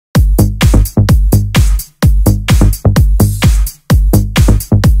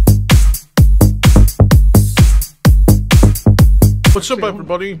What's up,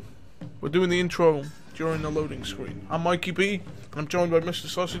 everybody? We're doing the intro during the loading screen. I'm MikeyB, and I'm joined by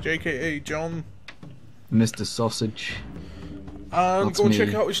MrSosage, aka John. Mr. Sausage. And That's go and me.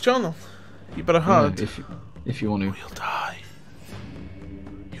 check out his channel. You better hide. Yeah, if you want to. You'll die.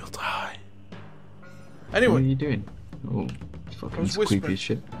 You'll die. What are Anyway, you doing? Oh, fucking creepy as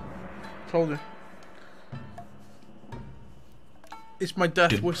shit. told you. It's my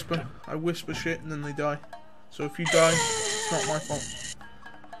death whisper. I whisper shit and then they die. So if you die, it's not my fault.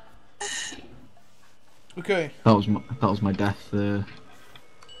 Okay. That was my death. I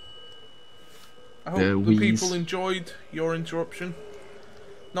hope the people enjoyed your interruption.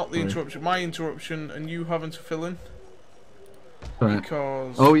 Not the interruption, my interruption, and you having to fill in. Right.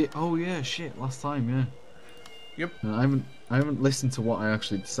 Because oh yeah, shit. Last time, yeah. Yep. I haven't listened to what I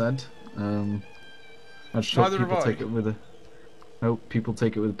actually said. I just hope people take it with a. I hope people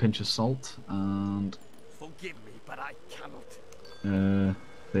take it with a pinch of salt, and forgive me, but I cannot.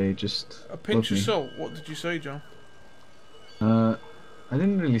 They just a pinch of salt. What did you say, John? I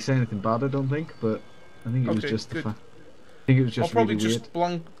didn't really say anything bad, I don't think, but I think it was just the fact. I think it was just I'll probably really just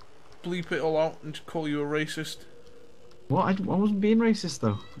bleep it all out and just call you a racist. What? I wasn't being racist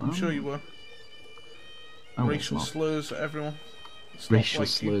though. I'm sure you were. Racial slurs at everyone. Racial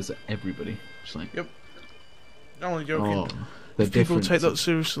slurs at everybody. Just like. Yep. I'm only joking. Oh, if people take that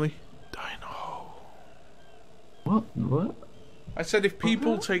seriously, I know. What? I said if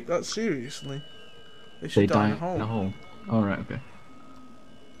people take that seriously, they should die in a hole. Alright, okay.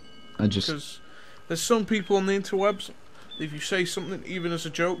 Because there's some people on the interwebs, if you say something even as a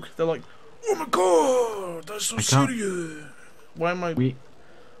joke, they're like, oh my god, that's so serious. Why am I...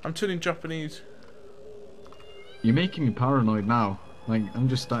 I'm turning Japanese. You're making me paranoid now. Like, I'm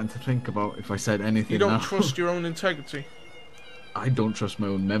just starting to think about if I said anything. You don't trust your own integrity? I don't trust my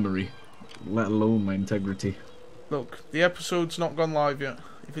own memory, let alone my integrity. Look, the episode's not gone live yet.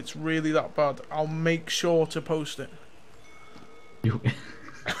 If it's really that bad, I'll make sure to post it.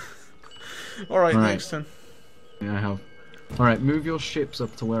 Alright, next turn. Yeah, I have. Alright, move your ships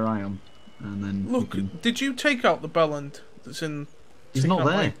up to where I am, and then. Look, did you take out the bellend that's in? He's not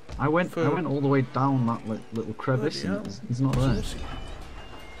there. I went all the way down that little crevice, and he's not there.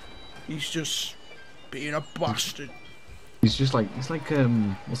 He's just being a bastard. He's like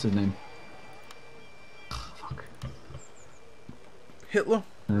what's his name? Fuck. Hitler?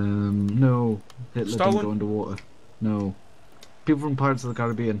 No. Hitler Stalin? didn't go underwater. No. People from Pirates of the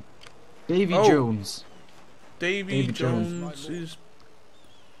Caribbean. Davy Jones. Davy Jones is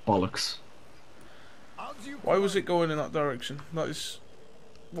bollocks. Why was it going in that direction? That is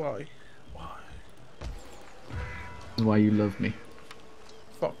why. That's why you love me.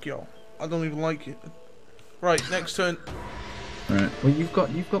 Fuck y'all. I don't even like it. Right, next turn. Alright. Well, you've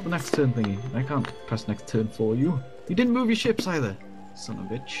got the next turn thingy. I can't press next turn for you. You didn't move your ships either, son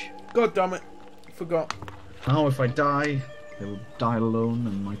of a bitch. God damn it! Forgot. Now, if I die, they will die alone,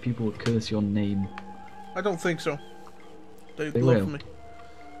 and my people will curse your name. I don't think so. They will. Love me.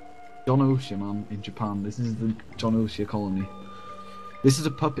 John Osha, man, in Japan. This is the John Osha colony. This is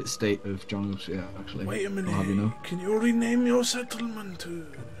a puppet state of John Osha, actually. Wait a minute. I'll have you know. Can you rename your settlement?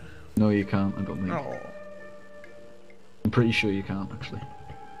 No, you can't. I don't think. No. I'm pretty sure you can't, actually.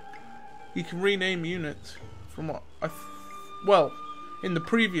 You can rename units from what well, in the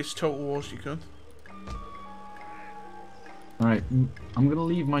previous Total Wars you could. Alright, I'm gonna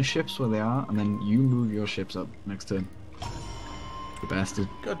leave my ships where they are, and then you move your ships up next turn. You bastard.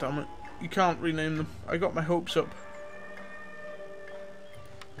 God damn it. You can't rename them. I got my hopes up.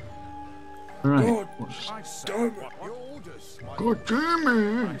 Alright. God damn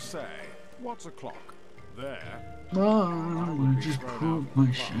it! I say, what's o'clock? There. Oh, I just proved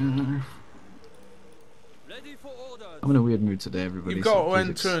myself. Ready for orders. I'm in a weird mood today, everybody. You've got to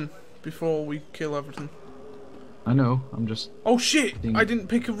end turn before we kill everything. I know, I'm just... Oh shit! I didn't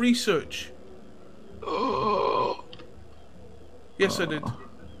pick a research. Yes, I did.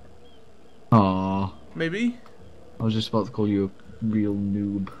 Aww. Maybe? I was just about to call you a real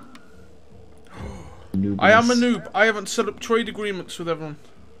noob. I am a noob. I haven't set up trade agreements with everyone.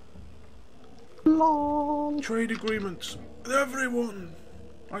 LOL. Trade agreements with everyone.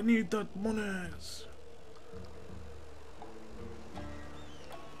 I need that money.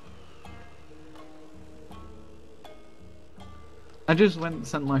 I just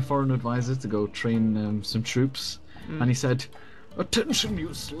sent my foreign advisor to go train some troops, and he said, "Attention,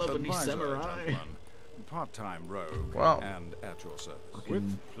 you slovenly samurai!" Part-time rogue. Wow. And at your service.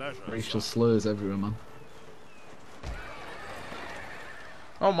 With pleasure. Racial slurs everywhere, man.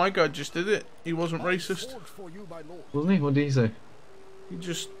 Oh my god, just did it. He wasn't racist. Wasn't he? What did he say? He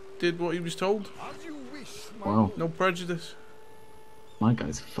just did what he was told. Wow. No prejudice. My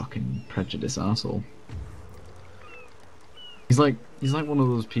guy's a fucking prejudiced asshole. He's like one of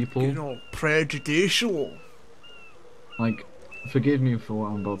those people. You know, prejudicial. Like, forgive me for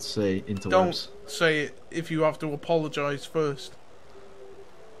what I'm about to say. Don't say it if you have to apologise first.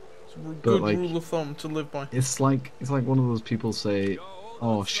 It's a good rule of thumb to live by. It's like one of those people say,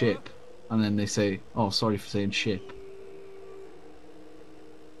 "Oh ship," and then they say, "Oh, sorry for saying ship."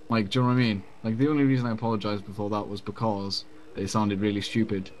 Like, do you know what I mean? Like, the only reason I apologised before that was because they sounded really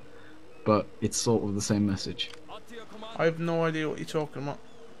stupid, but it's sort of the same message. I have no idea what you're talking about.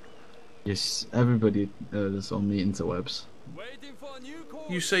 Yes, everybody is on the interwebs.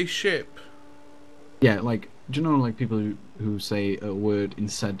 You say ship. Yeah, like, do you know, like, people who say a word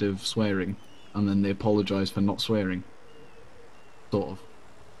instead of swearing, and then they apologise for not swearing? Sort of.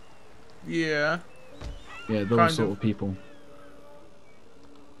 Yeah. Yeah, those sort of people.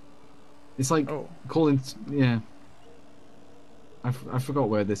 It's like calling. Yeah. I forgot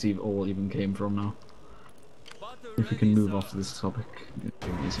where this all even came from now. If we can move off this topic, it'd be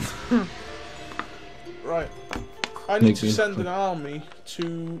amazing. Right. I need to send an army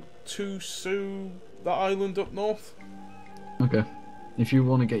to sue that island up north. Okay. If you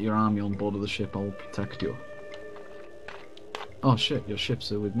want to get your army on board of the ship, I'll protect you. Oh shit, your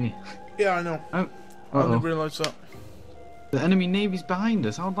ships are with me. Yeah, I know. Oh. I didn't realise that. The enemy navy's behind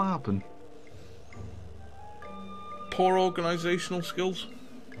us. How'd that happen? Poor organisational skills.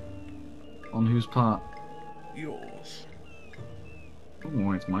 On whose part? Yours. I don't know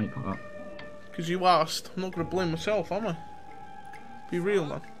why it's my part. Because you asked. I'm not going to blame myself, am I? Be real,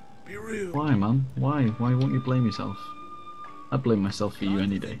 man. Be real. Why, man? Why? Why won't you blame yourself? I'd blame myself for you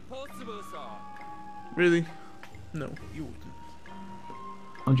any day. Really? No, you wouldn't.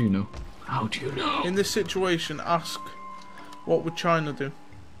 How do you know? How do you know? In this situation, ask, what would China do?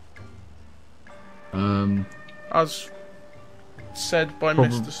 As said by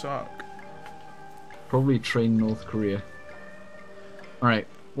Mr. Sark. Probably train North Korea. Alright,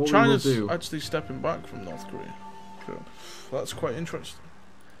 what China's we will do... actually stepping back from North Korea. So, that's quite interesting.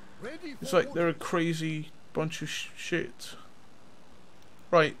 It's like they're a crazy bunch of shit.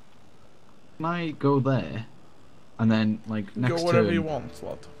 Right. Can I go there, and then, like, next turn... Go whatever you want,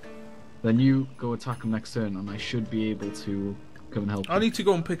 lad. Then you go attack them next turn, and I should be able to come and help you. I need to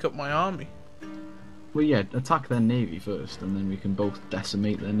go and pick up my army. Well, yeah, attack their navy first, and then we can both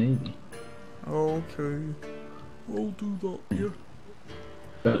decimate their navy. Okay. I'll do that, yeah.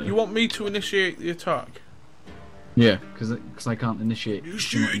 Better. You want me to initiate the attack? Yeah, because I can't initiate in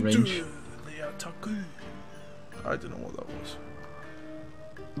range. The attack. I don't know what that was.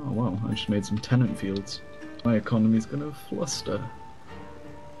 Oh wow, I just made some tenant fields. My economy's gonna fluster.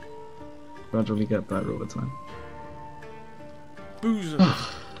 Gradually get better over time. Boozing.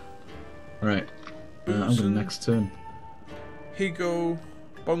 Right. I'm going next turn. Higo,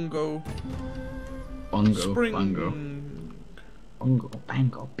 Bongo. Bongo, Spring. Bongo. Bongo,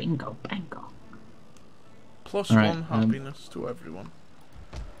 bango, bingo, bango. +1 happiness to everyone.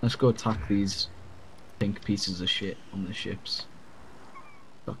 Let's go attack these pink pieces of shit on the ships.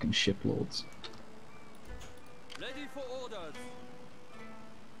 Fucking shiplords. Ready for orders.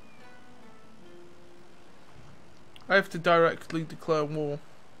 I have to directly declare war.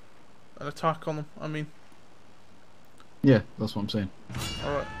 An attack on them, I mean. Yeah, that's what I'm saying.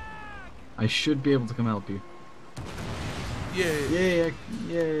 Alright. I should be able to come help you. Yeah. Yeah.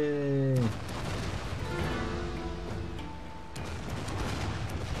 Yeah.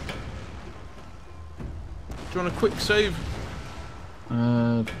 Do you want a quick save?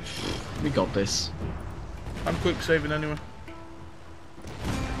 We got this. I'm quick saving anyway.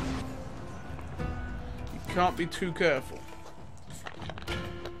 You can't be too careful.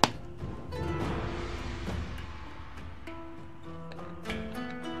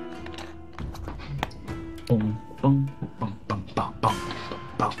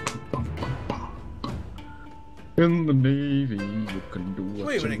 In the Navy, you can do what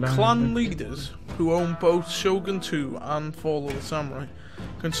Wait a minute, clan leaders who own both Shogun 2 and Fall of the Samurai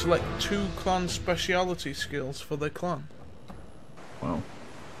can select 2 clan speciality skills for their clan. Wow.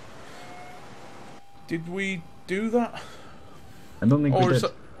 Did we do that? I don't think we did.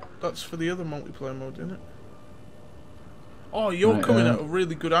 That's for the other multiplayer mode, isn't it? Oh, you're coming at a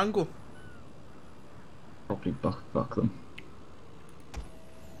really good angle. Probably buck them.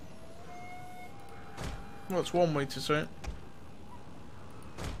 Well, that's one way to say it.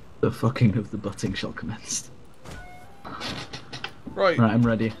 The fucking of the butting shall commence. Right. Right, I'm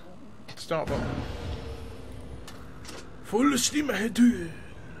ready. Start button. Full steam ahead.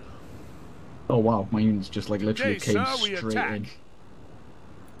 Oh wow, my unit's just like literally came straight in.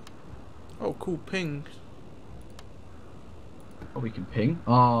 Oh, cool ping. Oh, we can ping.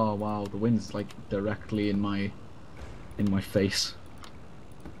 Oh wow, the wind's like directly in my face.